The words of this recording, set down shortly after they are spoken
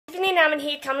Almond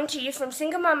here, coming to you from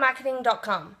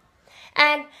singlemommarketing.com,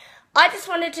 and I just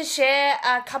wanted to share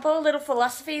a couple of little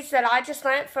philosophies that I just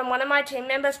learnt from one of my team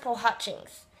members, Paul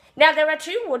Hutchings. Now, there are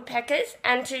two woodpeckers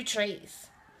and two trees.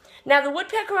 Now, the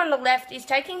woodpecker on the left is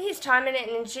taking his time and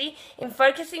energy in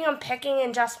focusing on pecking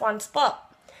in just one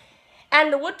spot.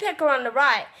 And the woodpecker on the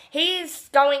right, he is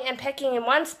going and pecking in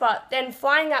one spot, then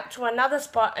flying up to another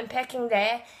spot and pecking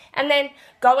there, and then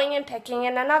going and pecking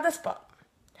in another spot.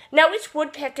 Now, which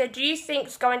woodpecker do you think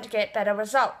is going to get better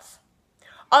results?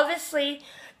 Obviously,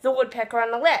 the woodpecker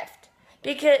on the left,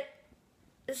 because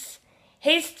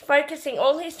he's focusing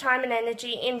all his time and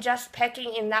energy in just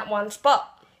pecking in that one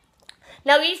spot.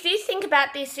 Now, if you think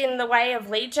about this in the way of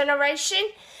lead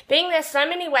generation, being there's so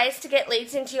many ways to get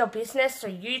leads into your business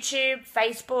through YouTube,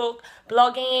 Facebook,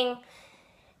 blogging,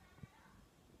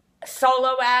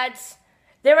 solo ads,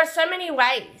 there are so many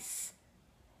ways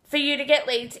for you to get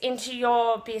leads into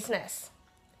your business.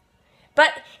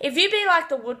 But if you be like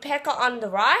the woodpecker on the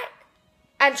right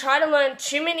and try to learn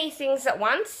too many things at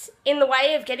once in the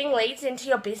way of getting leads into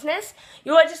your business,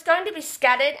 you are just going to be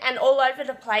scattered and all over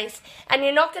the place, and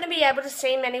you're not going to be able to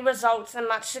see many results and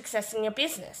much success in your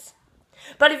business.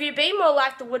 But if you be more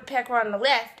like the woodpecker on the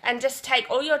left and just take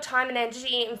all your time and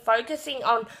energy in focusing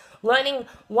on learning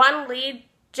one lead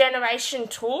generation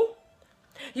tool,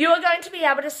 you are going to be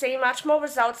able to see much more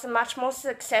results and much more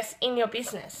success in your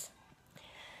business.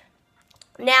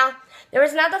 Now, there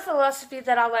is another philosophy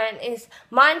that I learned is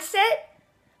mindset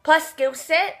plus skill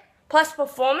set plus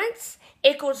performance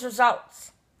equals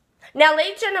results. Now,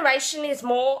 lead generation is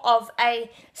more of a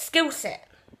skill set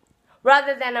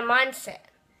rather than a mindset.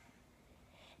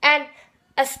 And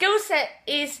a skill set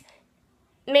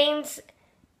means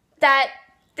that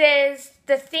there's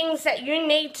the things that you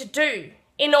need to do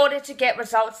in order to get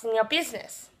results in your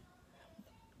business,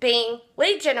 being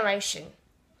lead generation.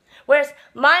 Whereas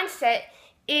mindset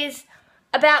is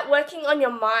about working on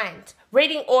your mind,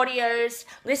 reading audios,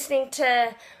 listening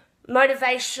to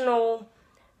motivational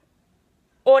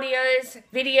audios,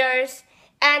 videos,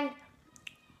 and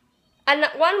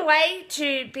one way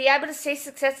to be able to see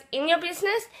success in your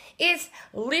business is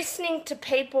listening to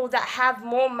people that have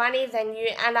more money than you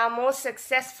and are more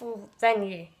successful than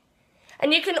you.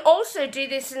 And you can also do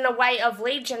this in the way of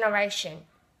lead generation.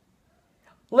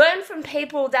 Learn from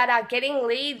people that are getting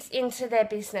leads into their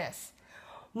business.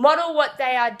 Model what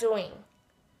they are doing.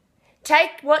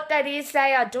 Take what that is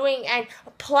they are doing and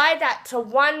apply that to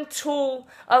one tool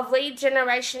of lead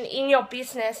generation in your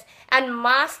business and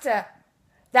master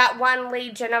that one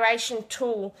lead generation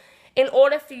tool in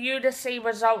order for you to see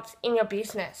results in your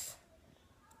business.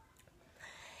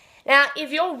 Now,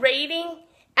 if you're reading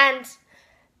and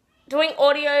doing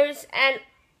audios and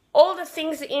all the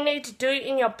things that you need to do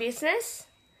in your business,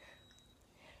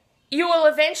 you will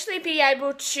eventually be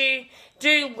able to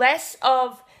do less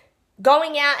of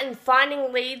going out and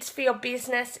finding leads for your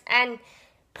business and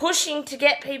pushing to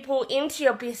get people into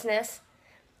your business.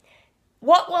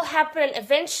 What will happen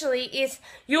eventually is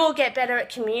you will get better at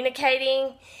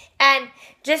communicating and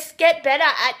just get better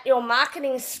at your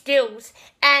marketing skills.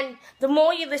 And the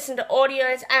more you listen to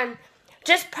audios and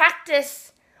just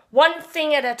practice one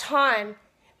thing at a time,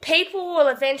 people will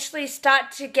eventually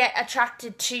start to get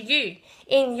attracted to you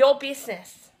in your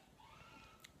business.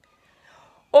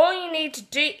 All you need to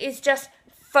do is just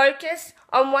focus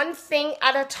on one thing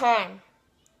at a time.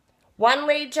 One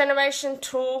lead generation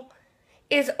tool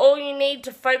is all you need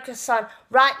to focus on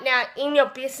right now in your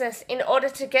business in order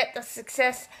to get the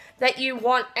success that you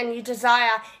want and you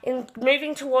desire in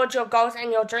moving towards your goals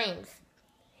and your dreams.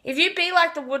 If you be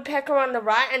like the woodpecker on the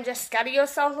right and just scatter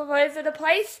yourself all over the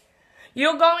place,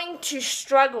 you're going to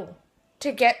struggle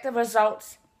to get the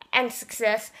results and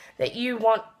success that you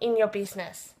want in your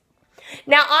business.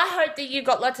 Now, I hope that you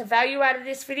got lots of value out of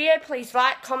this video. Please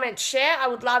like, comment, share. I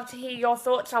would love to hear your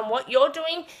thoughts on what you're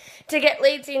doing to get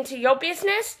leads into your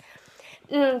business.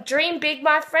 Dream big,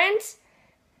 my friends,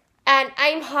 and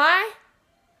aim high.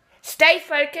 Stay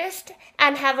focused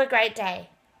and have a great day.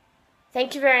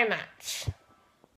 Thank you very much.